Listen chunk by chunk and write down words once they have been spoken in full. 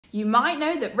You might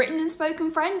know that written and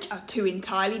spoken French are two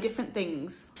entirely different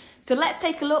things. So let's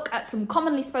take a look at some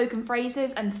commonly spoken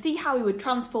phrases and see how we would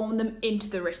transform them into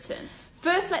the written.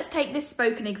 First, let's take this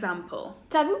spoken example.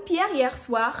 T'as vu Pierre hier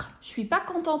soir? Je suis pas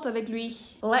contente avec lui.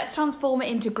 Let's transform it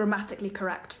into grammatically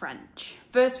correct French.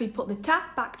 First, we put the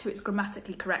ta back to its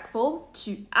grammatically correct form,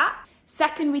 tu as.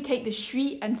 Second, we take the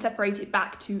suis and separate it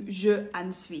back to je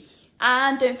and suis.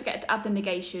 And don't forget to add the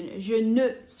negation, je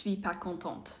ne suis pas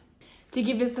contente, to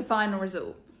give us the final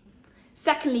result.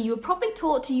 Secondly, you were probably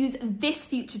taught to use this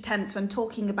future tense when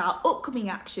talking about upcoming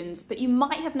actions, but you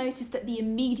might have noticed that the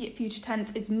immediate future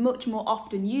tense is much more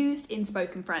often used in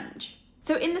spoken French.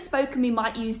 So in the spoken, we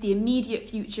might use the immediate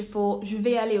future for je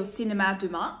vais aller au cinéma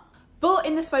demain, but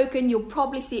in the spoken, you'll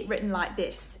probably see it written like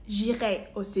this, j'irai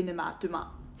au cinéma demain.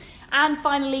 And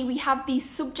finally, we have the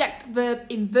subject-verb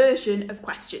inversion of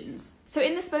questions. So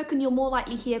in the spoken, you'll more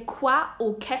likely hear quoi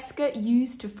or qu'est-ce que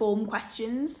used to form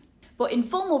questions. But in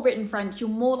formal written French, you're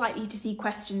more likely to see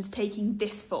questions taking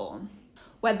this form,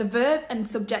 where the verb and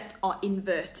subject are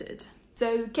inverted.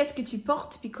 So, qu'est-ce que tu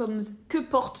portes becomes que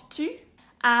portes-tu,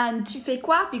 and tu fais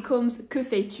quoi becomes que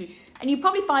fais-tu. And you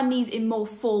probably find these in more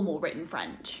formal written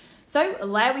French. So,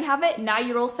 there we have it. Now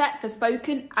you're all set for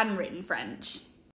spoken and written French.